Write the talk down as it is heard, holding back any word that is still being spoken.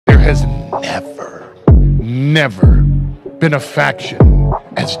never been a faction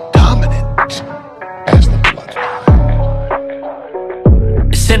as dominant as the bloodline.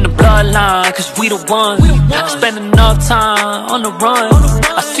 It's in the bloodline, cause we the ones. Spend enough time on the run.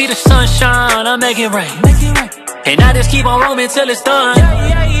 I see the sunshine, I make it rain. And I just keep on roaming till it's done.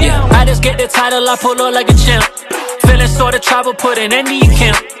 Yeah, I just get the title, I pull up like a champ. Feeling sorta tribal, put an end to your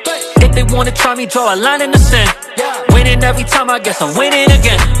camp. If they wanna try me, draw a line in the sand. Winning every time, I guess I'm winning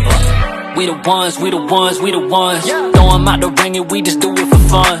again. We the ones, we the ones, we the ones. Throw 'em out the ring and we just do it for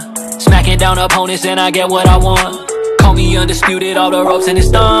fun. Smacking down opponents and I get what I want. Call me undisputed, all the ropes and it's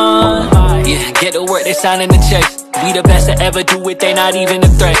done. Yeah, get to work, they signing the checks. We the best to ever do it, they not even a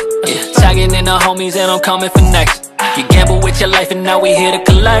threat. Yeah, tagging in the homies and I'm coming for next. You gamble with your life and now we here to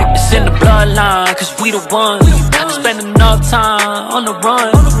collect. It's in the bloodline, cause we the ones. Spend enough time on the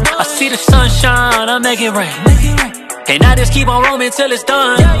run. I see the sunshine, I make it rain. And I just keep on roaming till it's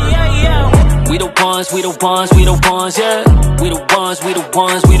done. We the ones, we the ones, we the ones, yeah. We the ones, we the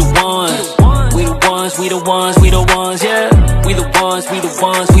ones, we the ones. We the ones, we the ones, we the ones, yeah. We the ones, we the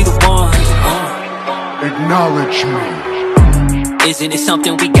ones, we the ones. Acknowledge me. Isn't it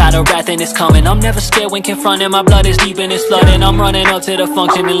something we got a wrath and it's coming? I'm never scared when confronting, my blood is deep and it's flooding. I'm running up to the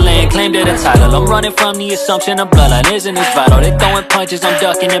function and laying claim to the title. I'm running from the assumption of bloodline isn't as vital. They throwing punches, I'm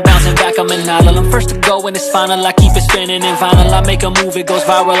ducking and bouncing back, I'm an idol. I'm first to go when it's final, I keep it spinning in vinyl. I make a move, it goes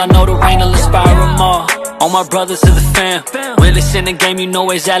viral, I know the rain will inspire them all. All my brothers to the fam, when it's in the game, you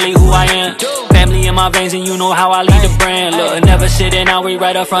know exactly who I am. Family in my veins and you know how I lead the brand. Look, never sitting out, we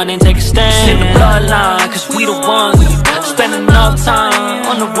right up front and take a stand. It's in the bloodline, cause we the ones. Spend enough time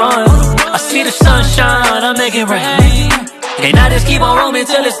on the run. I see the sunshine, I make it rain. And I just keep on roaming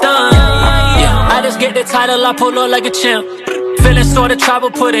till it's done. Yeah, I just get the title, I pull up like a champ. Feeling sorta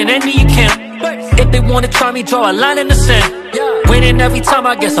tribal, put an end to your camp. If they wanna try me, draw a line in the sand. Winning every time,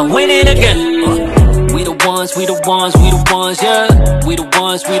 I guess I'm winning again. We the ones, we the ones, we the ones, yeah. We the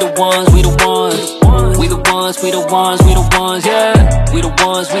ones, we the ones, we the ones. We the ones, we the ones, we the ones, yeah. We the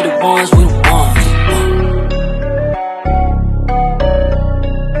ones, we the ones, we the ones.